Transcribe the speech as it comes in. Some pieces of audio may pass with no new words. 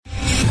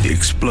The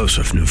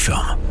explosive new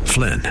film,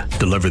 Flynn,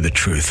 deliver the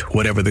truth,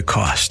 whatever the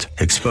cost,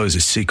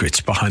 exposes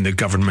secrets behind the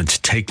government's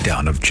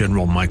takedown of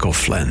General Michael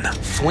Flynn.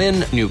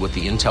 Flynn knew what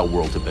the intel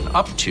world had been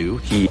up to.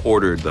 He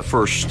ordered the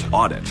first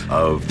audit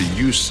of the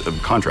use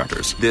of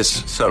contractors.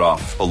 This set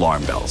off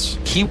alarm bells.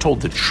 He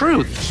told the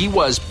truth. He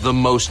was the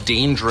most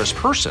dangerous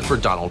person for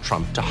Donald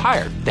Trump to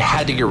hire. They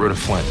had to get rid of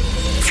Flynn.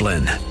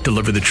 Flynn,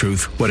 deliver the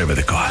truth, whatever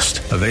the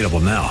cost. Available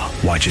now.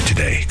 Watch it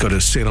today. Go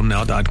to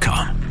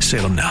salemnow.com.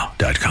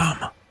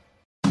 salemnow.com.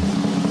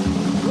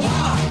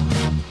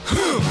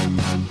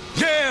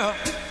 Yeah.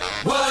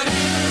 What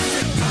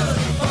is it good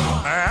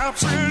for?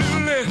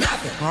 Absolutely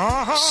nothing.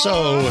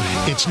 So,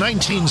 it's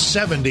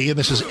 1970, and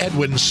this is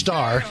Edwin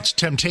Starr. It's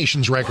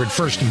Temptations record,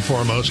 first and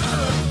foremost.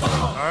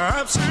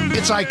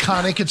 It's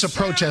iconic. It's a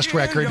protest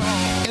record.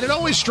 And it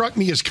always struck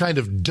me as kind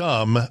of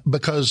dumb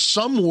because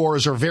some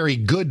wars are very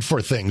good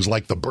for things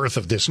like the birth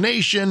of this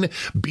nation,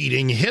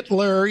 beating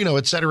Hitler,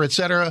 et cetera,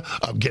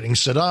 getting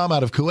Saddam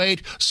out of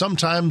Kuwait.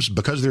 Sometimes,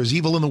 because there's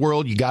evil in the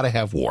world, you got to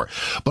have war.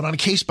 But on a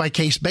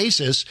case-by-case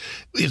basis,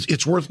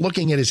 it's worth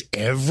looking at, is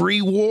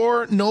every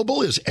war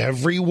noble? Is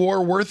every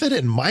war worth it?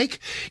 And Mike,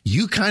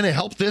 you kind of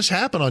helped this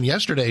happen on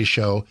yesterday's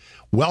show.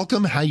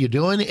 Welcome. How you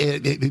doing?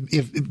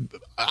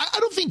 I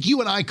don't think you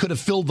and I could have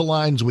filled the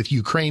lines with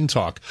Ukraine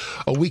talk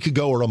a week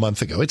ago or a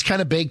month ago. It's kind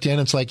of baked in.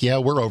 It's like, yeah,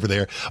 we're over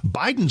there.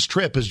 Biden's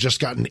trip has just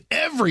gotten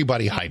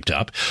everybody hyped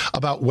up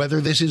about whether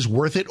this is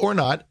worth it or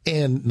not.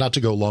 And not to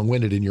go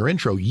long-winded in your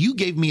intro, you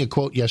gave me a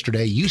quote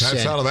yesterday. You said,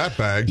 "Cat's out of that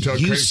bag."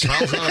 Cat's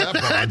out of that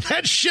bag.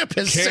 That ship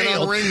has Can't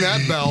sailed. unring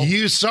that bell.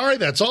 Sorry,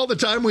 that's all the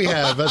time we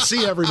have.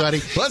 See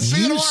everybody. Let's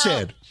see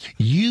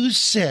You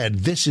said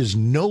this is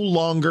no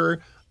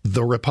longer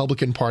the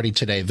Republican Party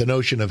today. The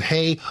notion of,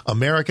 hey,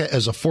 America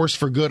as a force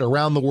for good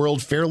around the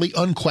world, fairly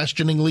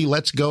unquestioningly,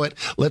 let's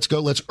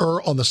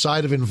err on the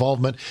side of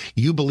involvement.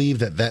 You believe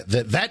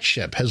that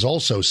ship has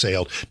also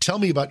sailed. Tell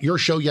me about your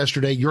show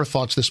yesterday, your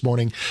thoughts this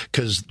morning,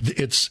 because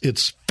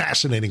it's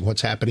fascinating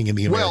what's happening in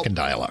the American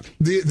dialogue.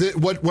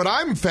 What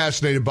I'm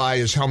fascinated by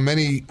is how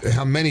many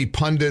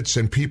pundits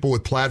and people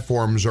with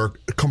platforms are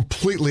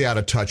completely out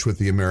of touch with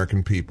the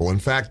American people. In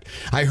fact,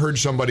 I heard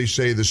somebody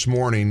say this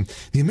morning,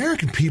 the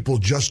American people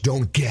just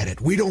don't get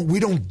it. We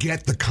don't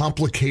get the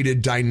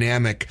complicated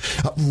dynamic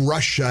of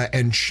Russia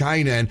and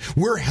China, and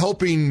we're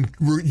helping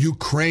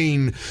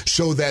Ukraine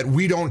so that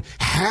we don't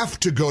have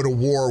to go to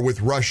war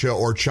with Russia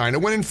or China,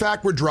 when in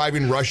fact we're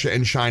driving Russia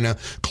and China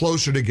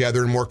closer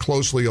together and more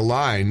closely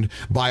aligned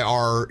by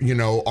our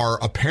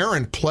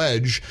apparent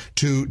pledge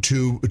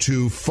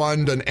to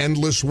fund an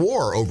endless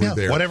war over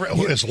there. Whatever,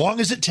 as long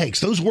as it takes.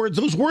 Those words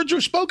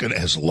are spoken,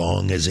 as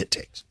long as it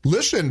takes.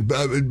 Listen,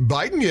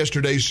 Biden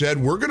yesterday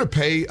said we're going to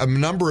pay a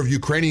number of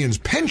Ukrainians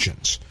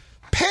pensions.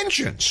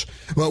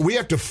 Well, we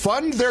have to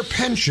fund their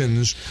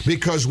pensions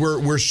because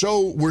we're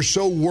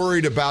so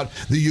worried about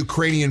the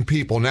Ukrainian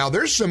people. Now,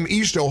 there's some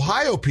East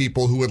Ohio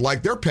people who would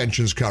like their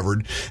pensions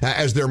covered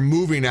as they're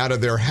moving out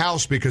of their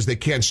house because they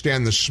can't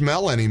stand the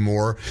smell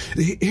anymore.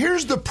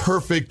 Here's the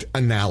perfect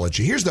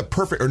analogy. Here's the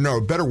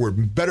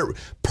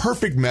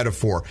perfect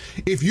metaphor.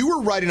 If you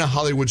were writing a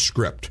Hollywood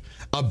script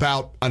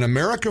about an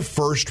America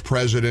First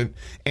president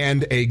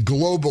and a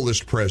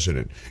globalist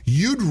president,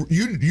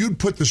 you'd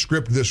put the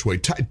script this way.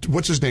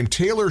 What's his name?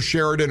 Taylor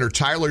Sheridan or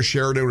Tyler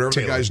Sheridan, whatever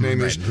the guy's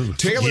name is.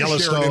 Taylor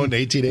Yellowstone, Sheridan,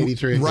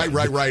 1883.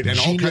 Right. And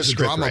all kinds of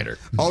drama. Writer.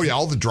 Oh, yeah,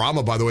 all the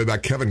drama, by the way,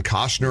 about Kevin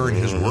Costner and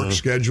his work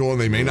schedule,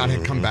 and they may not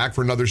have come back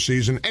for another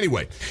season.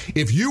 Anyway,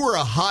 if you were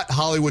a hot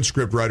Hollywood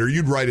scriptwriter,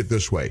 you'd write it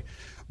this way.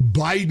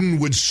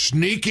 Biden would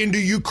sneak into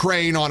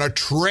Ukraine on a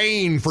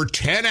train for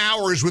 10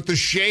 hours with the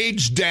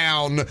shades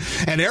down,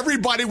 and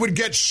everybody would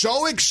get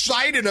so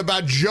excited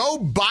about Joe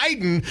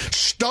Biden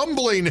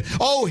stumbling,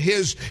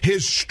 his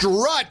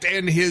strut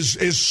and his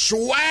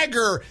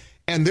swagger.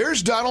 And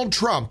there's Donald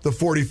Trump, the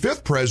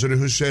 45th president,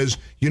 who says,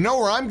 you know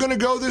where I'm going to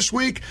go this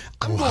week?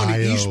 I'm going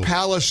to East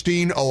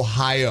Palestine,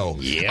 Ohio.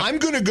 Yep. I'm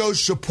going to go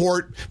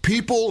support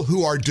people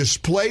who are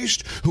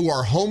displaced, who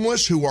are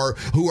homeless, who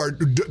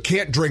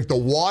can't drink the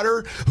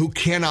water, who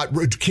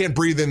can't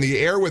breathe in the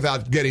air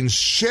without getting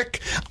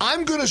sick.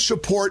 I'm going to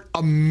support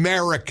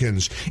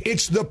Americans.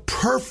 It's the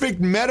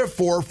perfect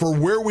metaphor for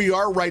where we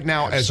are right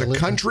now as a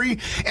country.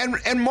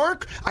 And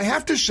Mark, I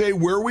have to say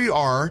where we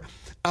are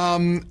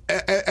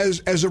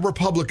as a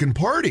Republican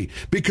Party,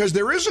 because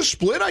there is a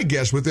split, I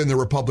guess, within the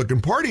Republican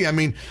Party. I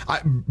mean,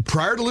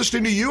 prior to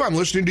listening to you, I'm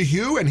listening to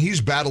Hugh, and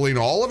he's battling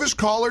all of his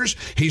callers.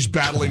 He's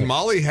battling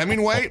Molly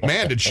Hemingway.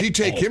 Man, did she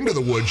take him to the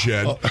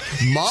woodshed?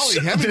 Molly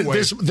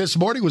Hemingway. This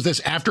morning, was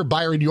this after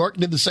Byron York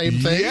did the same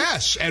thing?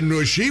 Yes, and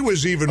she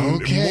was even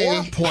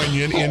more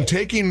poignant in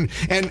taking,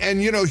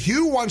 and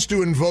Hugh wants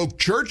to invoke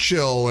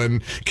Churchill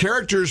and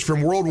characters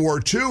from World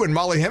War II, and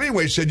Molly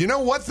Hemingway said, you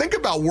know what, think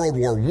about World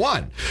War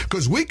I,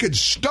 because we could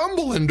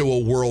stumble into a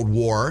world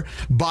war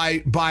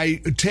by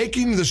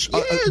taking this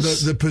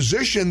the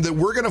position that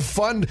we're going to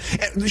fund.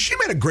 And she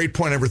made a great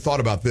point. I never thought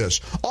about this.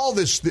 All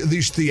these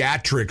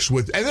theatrics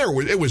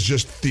it was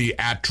just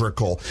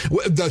theatrical.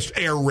 The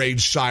air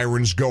raid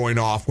sirens going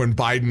off when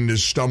Biden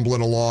is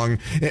stumbling along,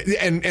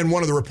 and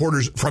one of the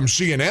reporters from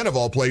CNN of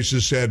all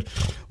places said,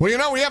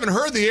 "Well, we haven't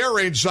heard the air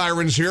raid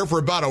sirens here for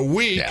about a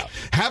week. Yeah.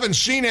 Haven't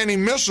seen any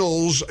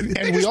missiles."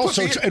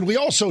 And we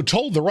also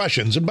told the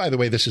Russians, and by the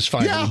way, this is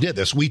fine we did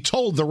this. We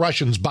told the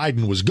Russians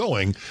Biden was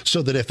going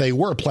so that if they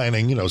were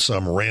planning,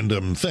 some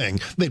random thing,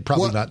 they'd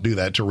probably not do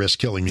that to risk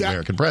killing the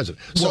American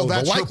president. So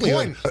that's her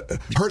point.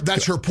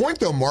 That's her point,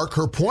 though, Mark.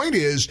 Her point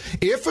is,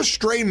 if a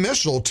stray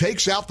missile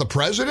takes out the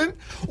president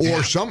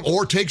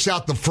or takes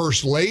out the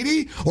first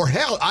lady, or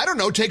hell, I don't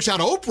know, takes out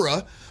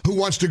Oprah, who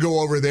wants to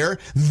go over there,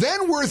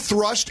 then we're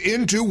thrust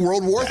into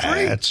World War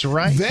III. That's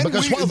right.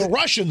 Because while the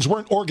Russians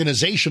weren't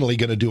organizationally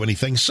going to do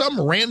anything, some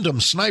random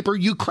sniper,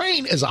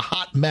 Ukraine is a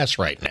hot mess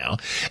right now.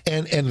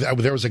 And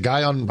there was a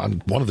guy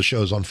on one of the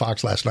shows on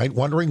Fox last night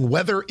wondering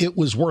whether it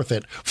was worth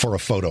it for a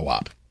photo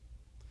op.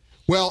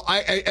 Well,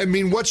 I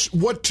mean,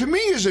 what to me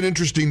is an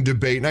interesting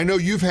debate, and I know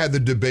you've had the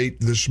debate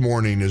this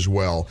morning as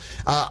well.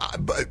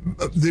 But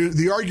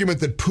the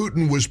argument that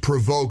Putin was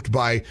provoked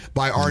by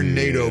our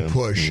NATO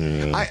push,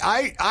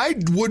 I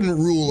wouldn't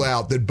rule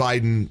out that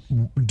Biden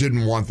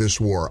didn't want this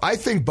war. I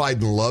think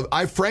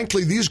Biden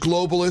frankly, these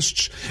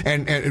globalists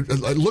and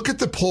look at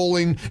the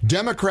polling.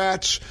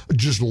 Democrats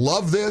just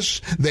love this.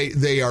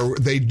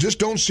 They just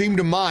don't seem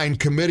to mind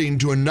committing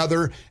to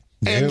another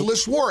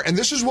endless war. And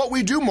this is what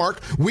we do,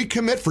 Mark. We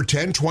commit for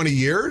 10, 20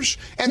 years,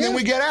 and then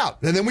we get out.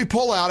 And then we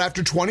pull out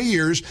after 20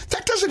 years.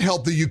 That doesn't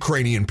help the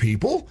Ukrainian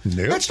people.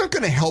 Nope. That's not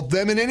going to help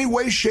them in any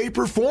way, shape,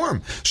 or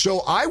form.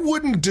 So I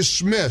wouldn't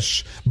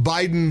dismiss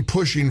Biden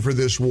pushing for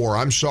this war.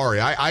 I'm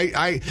sorry.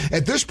 I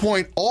at this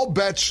point, all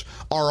bets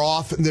are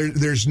off.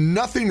 There's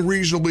nothing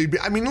reasonably...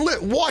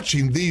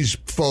 watching these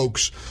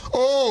folks,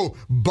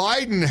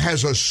 Biden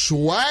has a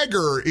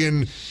swagger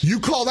in... You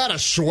call that a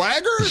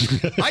swagger?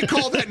 I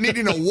call that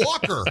needing a walker.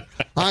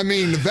 I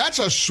mean, that's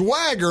a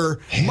swagger.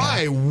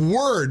 My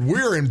word,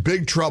 we're in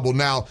big trouble.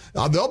 Now,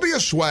 there'll be a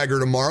swagger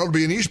tomorrow. It'll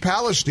be in East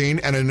Palestine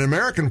and an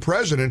American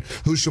president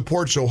who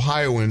supports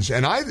Ohioans.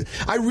 And I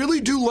really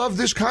do love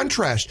this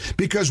contrast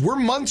because we're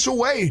months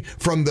away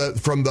from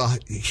the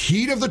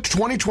heat of the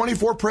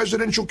 2024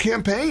 presidential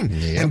campaign.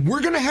 Yep. And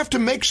we're going to have to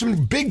make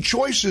some big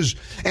choices.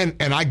 And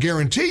I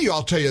guarantee you,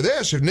 I'll tell you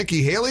this, if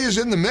Nikki Haley is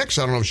in the mix,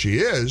 I don't know if she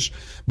is,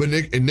 but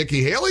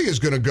Nikki Haley is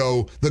going to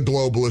go the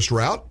globalist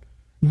route.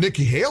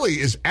 Nikki Haley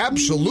is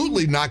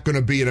absolutely not going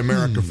to be an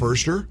America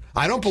firster.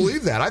 I don't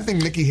believe that. I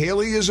think Nikki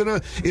Haley is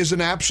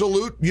an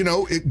absolute,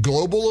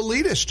 global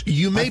elitist.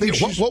 You may be.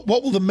 What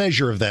will the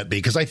measure of that be?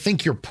 Because I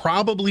think you're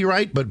probably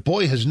right, but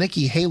boy, has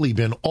Nikki Haley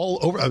been all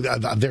over.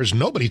 There's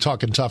nobody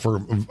talking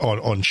tougher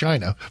on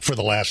China for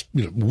the last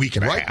week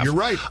and a half. You're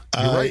right.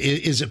 You're right.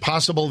 Is it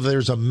possible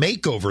there's a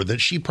makeover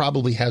that she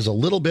probably has a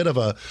little bit of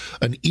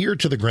an ear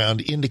to the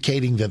ground,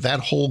 indicating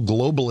that whole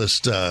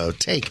globalist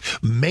take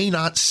may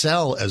not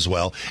sell as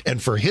well?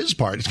 And for his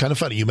part, it's kind of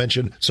funny. You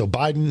mentioned, so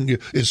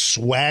Biden is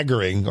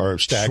staggering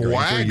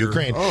for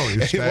Ukraine,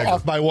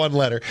 off by one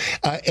letter.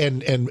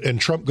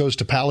 And Trump goes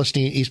to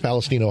East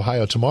Palestine,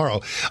 Ohio tomorrow.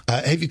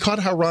 Have you caught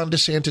how Ron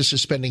DeSantis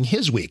is spending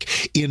his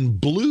week? In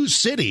blue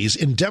cities,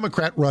 in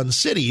Democrat-run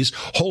cities,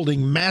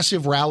 holding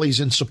massive rallies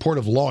in support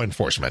of law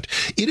enforcement.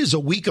 It is a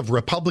week of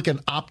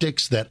Republican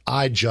optics that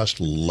I just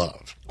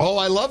love. Oh,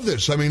 I love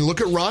this. I mean,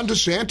 look at Ron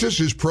DeSantis,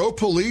 who's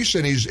pro-police,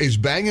 and he's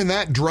banging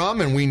that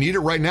drum, and we need it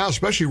right now,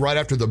 especially right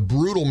after the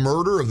brutal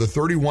murder of the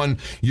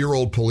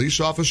 31-year-old police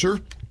officer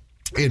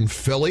in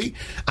Philly.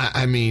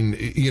 I mean,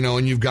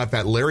 and you've got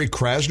that Larry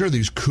Krasner,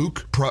 these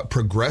kook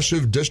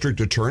progressive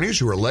district attorneys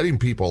who are letting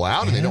people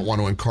out and they don't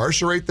want to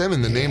incarcerate them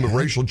in the name of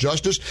racial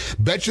justice.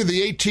 Bet you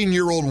the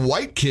 18-year-old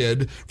white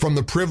kid from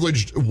the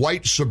privileged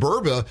white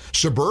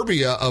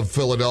suburbia of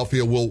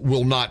Philadelphia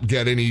will not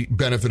get any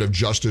benefit of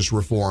justice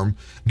reform.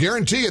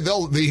 Guarantee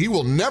you he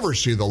will never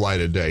see the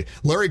light of day.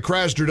 Larry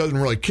Krasner doesn't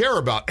really care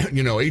about,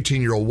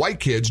 18-year-old white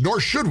kids,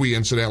 nor should we,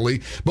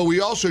 incidentally, but we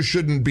also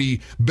shouldn't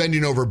be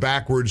bending over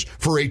backwards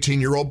for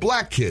 18-year-old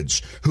black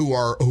kids who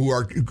are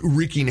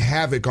wreaking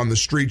havoc on the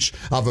streets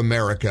of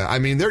America. I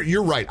mean,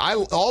 you're right.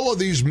 All of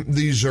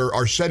these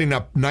are setting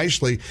up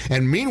nicely.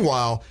 And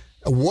meanwhile,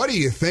 what do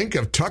you think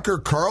of Tucker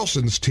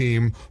Carlson's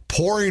team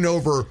pouring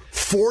over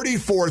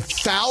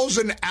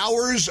 44,000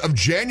 hours of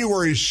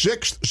January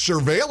 6th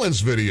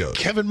surveillance videos?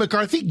 Kevin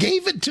McCarthy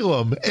gave it to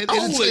him.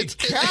 Holy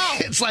cow.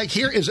 It's like,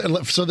 here is,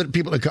 so that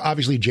people,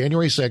 obviously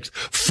January 6th,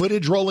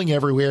 footage rolling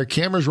everywhere,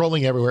 cameras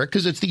rolling everywhere,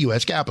 because it's the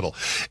U.S. Capitol.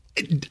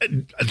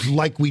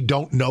 Like we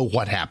don't know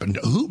what happened.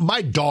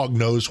 My dog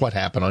knows what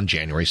happened on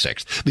January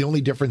 6th. The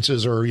only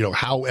differences are,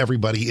 how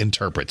everybody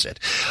interprets it.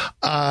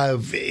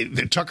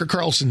 Tucker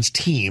Carlson's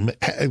team,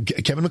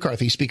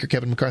 Speaker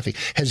Kevin McCarthy,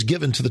 has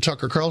given to the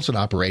Tucker Carlson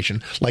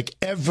operation like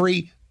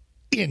every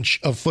inch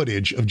of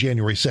footage of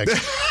January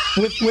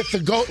 6th with the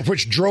goat,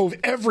 which drove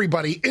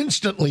everybody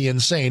instantly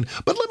insane.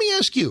 But let me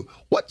ask you,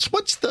 what's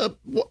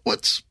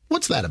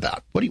that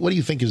about? What do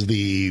you think is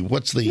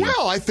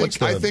Well, I think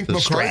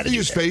McCarthy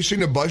is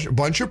facing a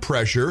bunch of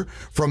pressure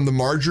from the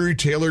Marjorie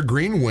Taylor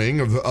Greene wing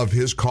of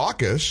his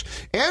caucus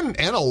and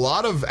a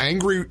lot of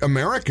angry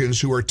Americans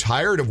who are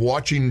tired of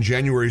watching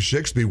January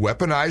 6th be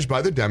weaponized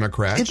by the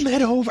Democrats. Isn't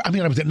that over? I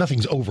mean,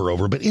 nothing's over,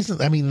 but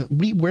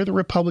we're the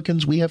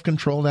Republicans. We have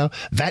control now.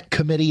 That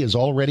committee is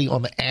already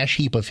on the ash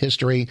heap of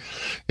history.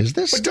 Is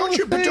this don't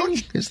you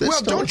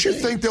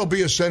think there'll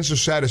be a sense of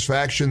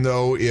satisfaction,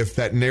 though, if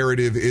that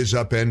narrative is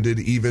upended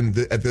even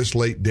at this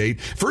late date?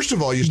 First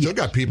of all, you still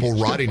got people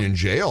rotting in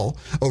jail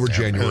over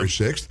January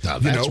 6th. Now,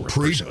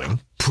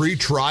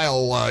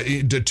 pre-trial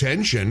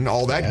detention,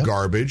 all that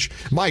garbage.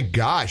 My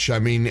gosh, I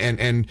mean,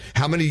 and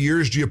how many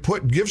years do you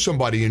give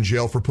somebody in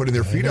jail for putting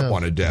their feet up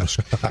on a desk?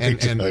 And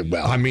come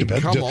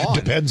on.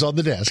 Depends on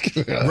the desk.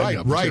 Right.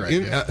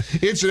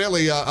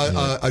 Incidentally,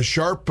 a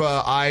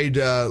sharp-eyed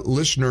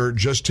listener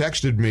just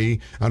texted me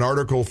an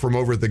article from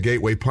over at the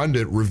Gateway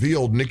Pundit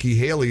revealed Nikki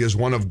Haley is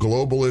one of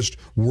globalist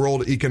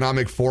World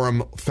Economic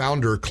Forum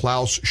founder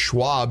Klaus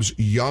Schwab's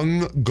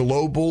young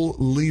global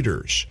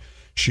leaders.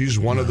 She's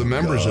one of the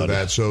members of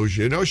that, so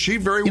she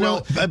very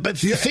well. But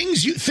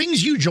things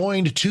you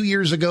joined 2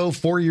 years ago,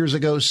 4 years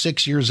ago,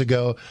 6 years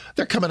ago,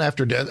 they're coming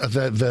after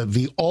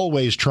the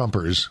always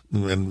Trumpers,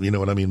 and you know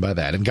what I mean by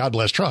that. And God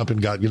bless Trump,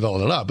 and God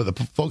but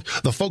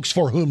the folks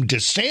for whom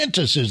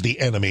DeSantis is the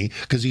enemy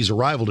because he's a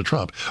rival to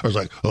Trump are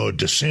like, oh,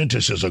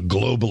 DeSantis is a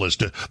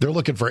globalist. They're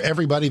looking for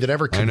everybody that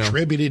ever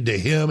contributed to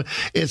him.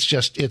 It's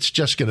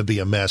just going to be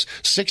a mess.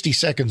 60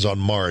 seconds on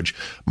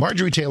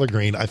Marjorie Taylor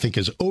Greene, I think,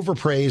 is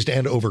overpraised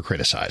and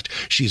overcriticized.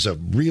 She's a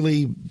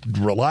really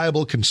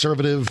reliable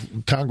conservative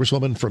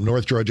congresswoman from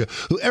North Georgia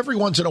who every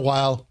once in a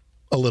while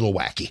a little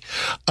wacky.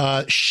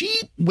 She,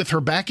 with her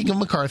backing of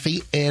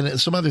McCarthy and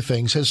some other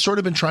things, has sort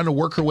of been trying to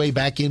work her way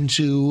back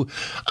into,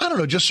 I don't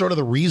know, just sort of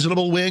the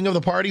reasonable wing of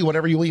the party,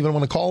 whatever you even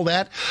want to call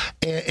that.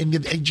 And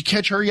did you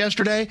catch her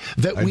yesterday?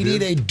 That we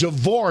need a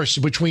divorce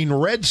between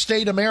red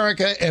state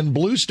America and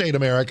blue state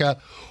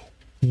America.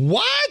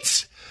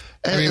 What?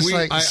 I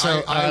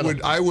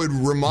mean, I would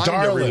remind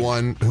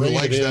everyone who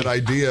likes that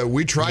idea.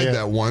 We tried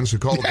that once. We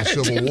called it the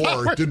Civil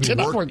War. It did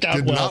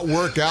not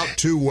work out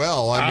too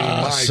well. I mean,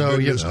 my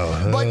goodness.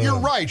 But you're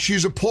right.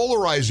 She's a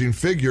polarizing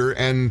figure,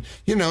 and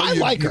I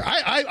like her.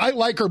 I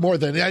like her more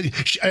than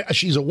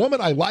she's a woman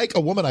I like,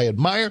 a woman I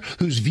admire,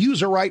 whose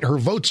views are right, her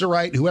votes are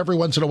right, who every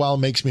once in a while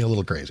makes me a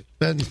little crazy.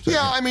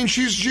 I mean,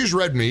 she's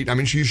red meat. I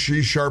mean,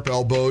 she's sharp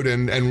elbowed,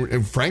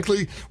 and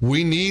frankly,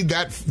 we need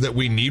that.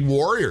 We need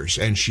warriors,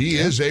 and she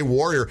is a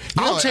warrior.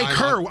 I'll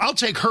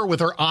take her with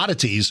her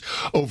oddities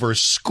over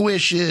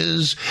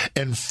squishes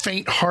and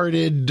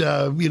faint-hearted,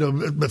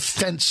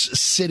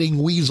 fence-sitting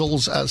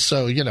weasels.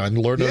 And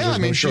Lord knows there's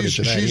no shortage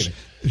of that either.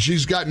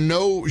 She's got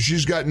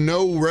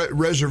no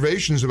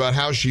reservations about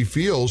how she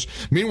feels.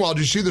 Meanwhile,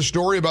 did you see the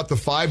story about the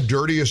 5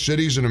 dirtiest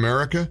cities in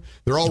America?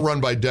 They're all run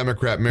by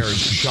Democrat mayors.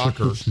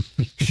 Shocker.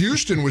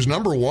 Houston was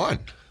number 1.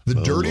 The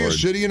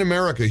dirtiest city in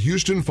America,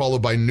 Houston,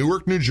 followed by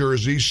Newark, New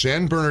Jersey,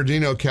 San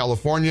Bernardino,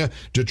 California,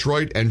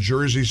 Detroit, and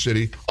Jersey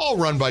City, all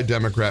run by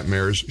Democrat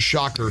mayors.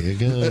 Shocker.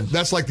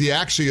 That's like the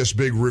Axios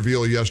big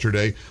reveal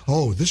yesterday.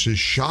 Oh, this is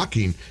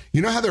shocking.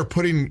 You know how they're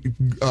putting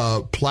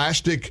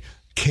plastic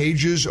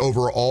cages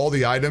over all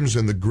the items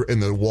in the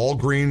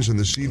Walgreens and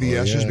the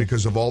CVS's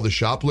because of all the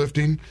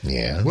shoplifting?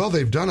 Yeah. Well,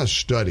 they've done a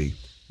study.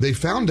 They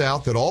found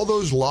out that all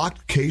those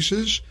locked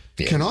cases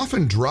can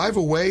often drive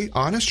away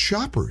honest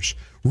shoppers.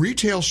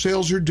 Retail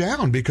sales are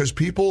down because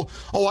people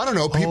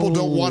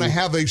don't want to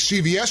have a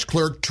CVS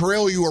clerk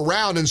trail you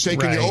around and say,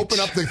 can you open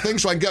up the thing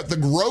so I can get the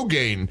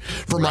Rogaine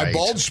for my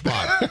bald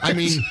spot? I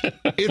mean,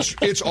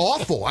 it's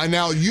awful. And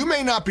now, you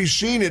may not be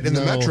seeing it in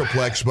the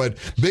Metroplex, but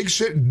big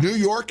city, New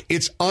York,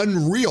 it's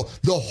unreal.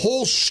 The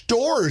whole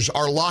stores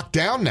are locked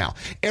down now.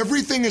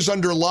 Everything is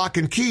under lock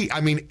and key.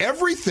 I mean,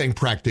 everything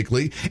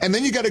practically. And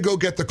then you got to go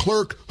get the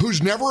clerk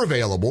who's never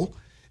available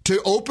to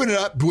open it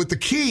up with the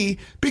key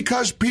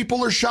because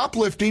people are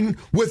shoplifting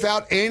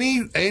without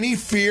any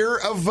fear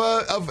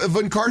of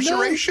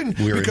incarceration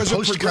because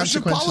of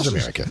progressive policies.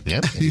 America.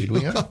 Yep, indeed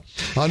we are.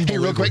 Hey,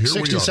 real quick,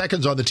 60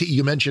 seconds on the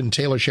you mentioned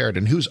Taylor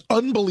Sheridan, who's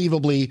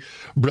unbelievably,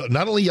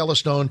 not only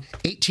Yellowstone,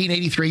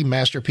 1883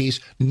 masterpiece,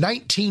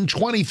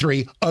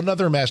 1923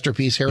 another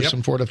masterpiece.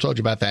 Harrison Ford, I've told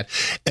you about that.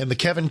 And the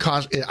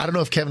I don't know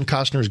if Kevin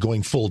Costner is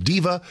going full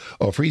diva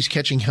or if he's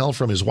catching hell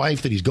from his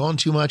wife that he's gone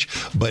too much,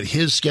 but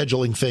his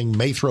scheduling thing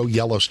may throw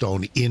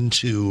Yellowstone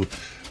into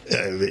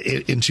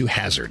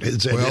hazard.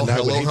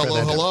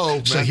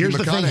 Hello. So here's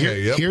the thing.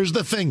 Here's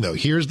the thing, though.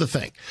 Here's the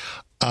thing.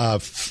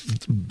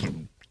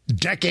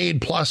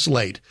 Decade plus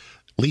late,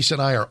 Lisa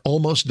and I are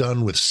almost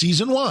done with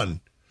season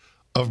 1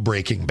 of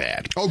Breaking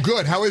Bad. Oh,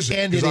 good. How is it?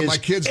 And because my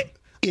kids,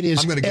 it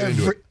is I'm going to get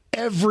into it.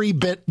 every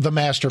bit the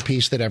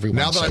masterpiece that everyone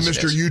says. Now that I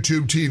missed your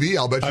YouTube TV,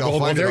 I'll bet I'll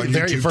find it on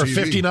YouTube for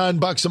TV.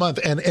 $59 a month.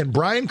 And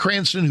Bryan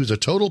Cranston, who's a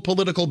total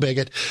political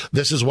bigot,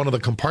 this is one of the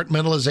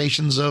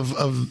compartmentalizations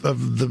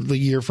of the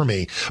year for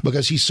me,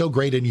 because he's so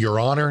great in Your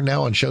Honor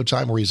now on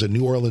Showtime, where he's a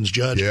New Orleans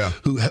judge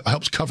who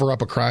helps cover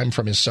up a crime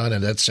from his son,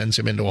 and that sends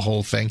him into a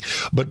whole thing.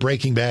 But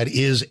Breaking Bad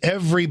is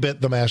every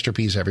bit the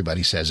masterpiece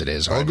everybody says it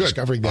is. Oh, good.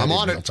 Discovering that I'm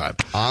on in real it. time.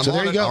 So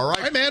there you go. All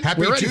right, man.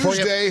 Happy We're ready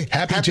Tuesday. For you.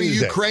 Happy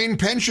Tuesday. Ukraine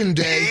Pension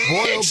Day.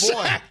 Boy, oh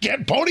boy.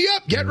 Get pony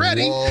up. Get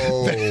ready.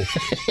 Whoa.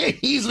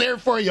 He's there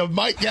for you,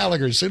 Mike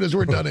Gallagher, as soon as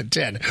we're done at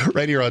 10.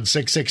 Right here on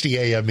 660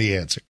 AM, The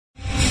Answer.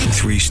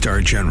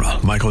 3-star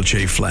General Michael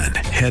J. Flynn,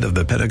 head of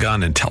the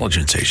Pentagon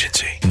Intelligence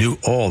Agency, knew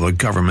all the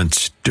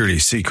government's dirty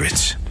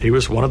secrets. He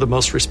was one of the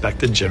most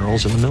respected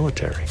generals in the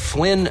military.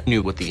 Flynn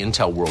knew what the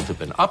intel world had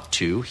been up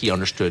to. He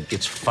understood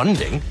its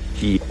funding.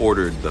 He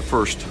ordered the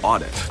first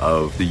audit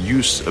of the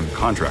use of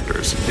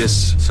contractors.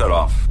 This set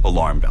off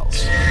alarm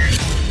bells.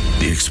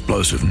 The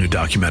explosive new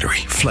documentary,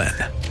 Flynn,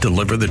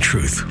 Deliver the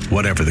Truth,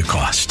 Whatever the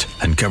Cost,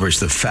 uncovers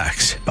the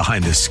facts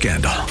behind this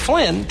scandal.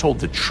 Flynn told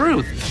the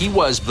truth. He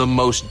was the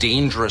most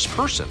dangerous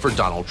person for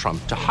Donald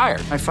Trump to hire.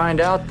 I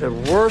find out the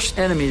worst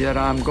enemy that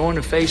I'm going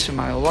to face in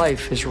my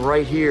life is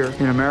right here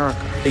in America.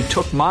 They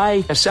took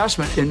my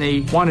assessment and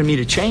they wanted me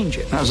to change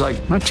it. And I was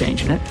like, I'm not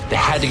changing it. They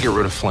had to get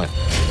rid of Flynn.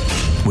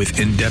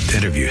 With in-depth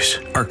interviews,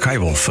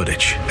 archival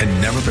footage,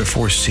 and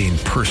never-before-seen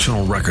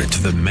personal records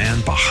of the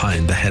man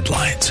behind the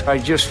headlines. I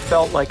just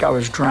felt like I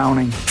was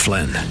drowning.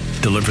 Flynn,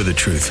 Deliver the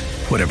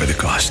Truth, Whatever the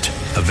Cost.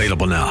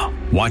 Available now.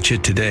 Watch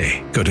it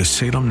today. Go to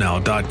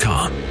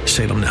salemnow.com.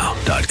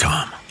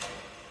 salemnow.com.